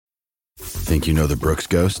Think you know the Brooks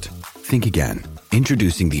Ghost? Think again.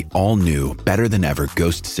 Introducing the all-new, better-than-ever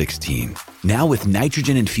Ghost 16. Now with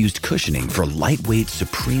nitrogen-infused cushioning for lightweight,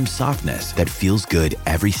 supreme softness that feels good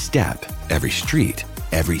every step, every street,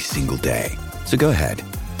 every single day. So go ahead,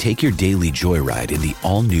 take your daily joyride in the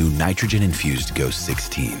all-new nitrogen-infused Ghost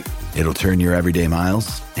 16. It'll turn your everyday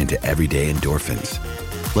miles into everyday endorphins.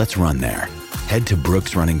 Let's run there. Head to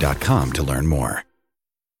brooksrunning.com to learn more.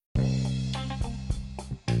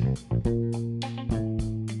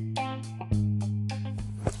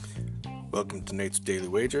 Welcome to Nate's Daily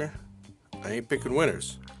Wager. I ain't picking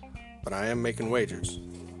winners, but I am making wagers.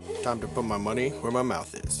 Time to put my money where my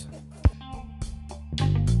mouth is.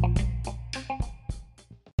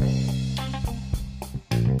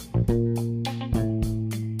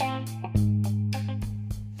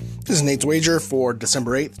 This is Nate's Wager for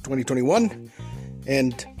December 8th, 2021.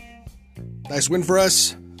 And nice win for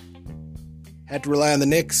us. Had to rely on the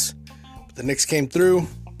Knicks, but the Knicks came through.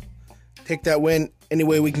 Take that win any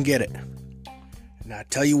way we can get it. And I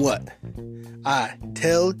tell you what,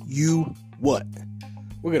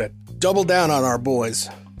 we're going to double down on our boys.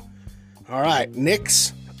 All right,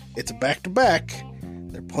 Knicks, it's a back-to-back.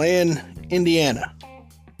 They're playing Indiana,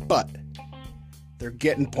 but they're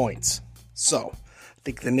getting points. So, I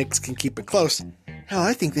think the Knicks can keep it close. Hell,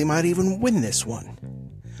 I think they might even win this one.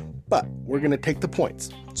 But we're going to take the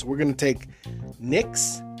points. So we're going to take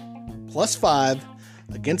Knicks plus 5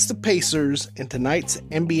 against the Pacers in tonight's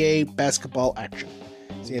NBA basketball action.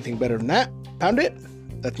 See anything better than that? Pound it.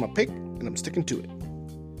 That's my pick, and I'm sticking to it. I'm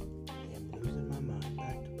losing my mind.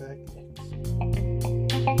 Back-to-back Knicks.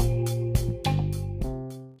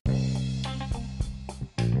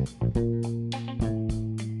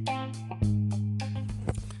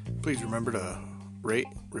 Please remember to rate,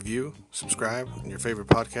 review, subscribe in your favorite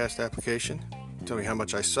podcast application. Tell me how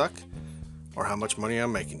much I suck or how much money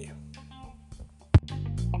I'm making you.